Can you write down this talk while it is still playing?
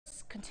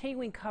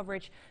continuing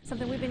coverage,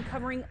 something we've been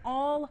covering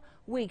all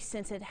week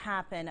since it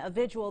happened. A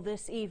vigil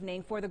this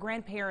evening for the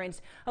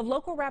grandparents of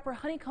local rapper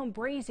Honeycomb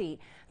Brazy.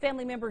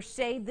 Family members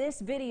say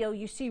this video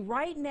you see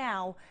right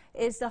now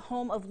is the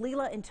home of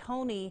Leela and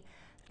Tony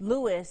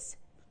Lewis.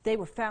 They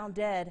were found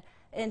dead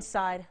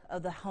inside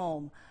of the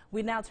home.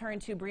 We now turn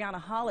to Brianna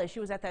Hollis.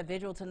 She was at that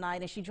vigil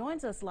tonight, and she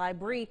joins us live.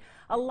 Bree,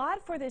 a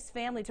lot for this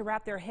family to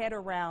wrap their head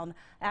around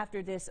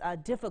after this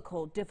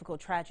difficult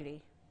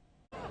tragedy.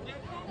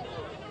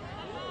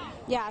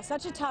 Yeah,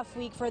 such a tough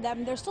week for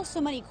them. There's still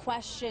so many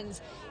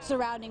questions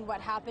surrounding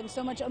what happened,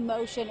 so much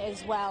emotion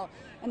as well,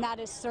 and that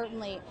is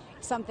certainly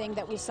something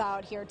that we saw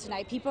out here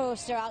tonight. People are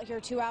still out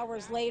here 2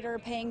 hours later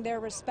paying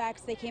their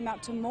respects. They came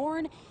out to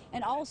mourn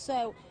and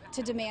also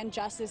to demand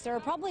justice. There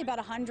are probably about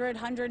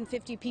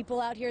 150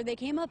 people out here. They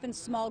came up in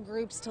small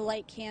groups to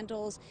light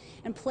candles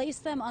and place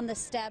them on the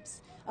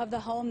steps of the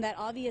home that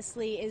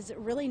obviously is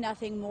really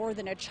nothing more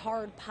than a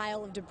charred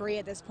pile of debris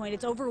at this point.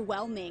 It's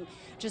overwhelming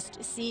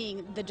just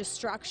seeing the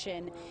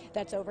destruction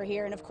that's over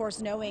here, and of course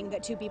knowing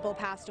that 2 people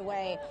passed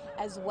away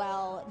as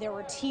well. There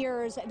were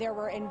tears, there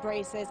were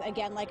embraces.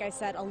 Again, like I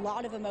said, a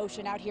lot of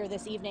emotion out here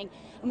this evening,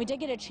 and we did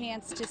get a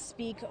chance to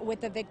speak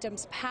with the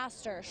victim's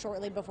pastor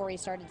shortly before he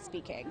started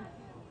speaking.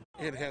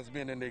 It has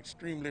been an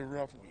extremely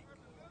rough week.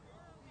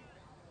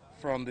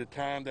 From the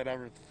time that I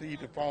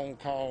received a phone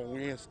call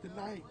Wednesday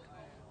night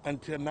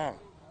until now,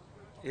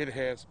 it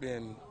has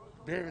been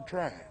very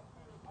trying.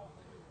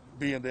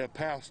 Being their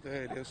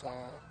pastor,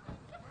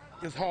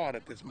 it's hard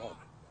at this moment.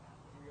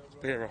 It's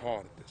very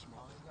hard at this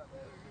moment.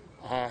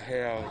 I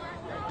have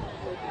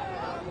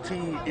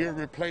 2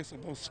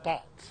 irreplaceable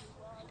spots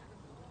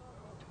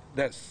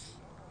that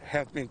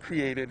has been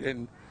created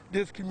in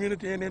this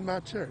community and in my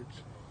church.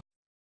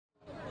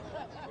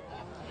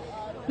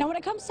 Now, when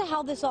it comes to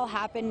how this all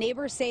happened,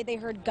 neighbors say they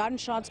heard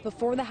gunshots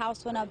before the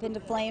house went up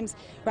into flames.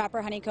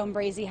 Rapper Honeycomb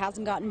Brazy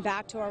hasn't gotten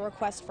back to our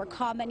request for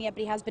comment yet,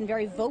 but he has been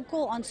very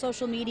vocal on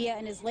social media.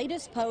 In his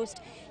latest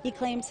post, he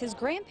claims his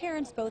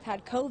grandparents both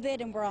had COVID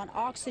and were on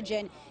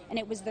oxygen, and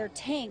it was their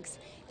tanks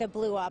that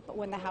blew up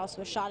when the house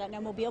was shot at.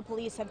 Now, Mobile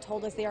police have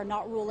told us they are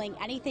not ruling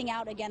anything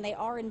out. Again, they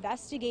are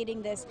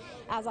investigating this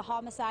as a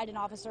homicide, and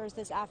officers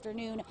this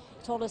afternoon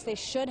told us they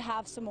should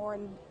have some more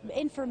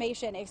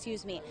information,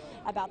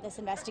 about this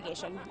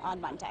investigation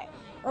on Monday.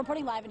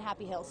 Reporting live in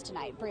Happy Hills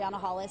tonight, Brianna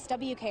Hollis,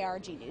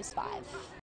 WKRG News 5.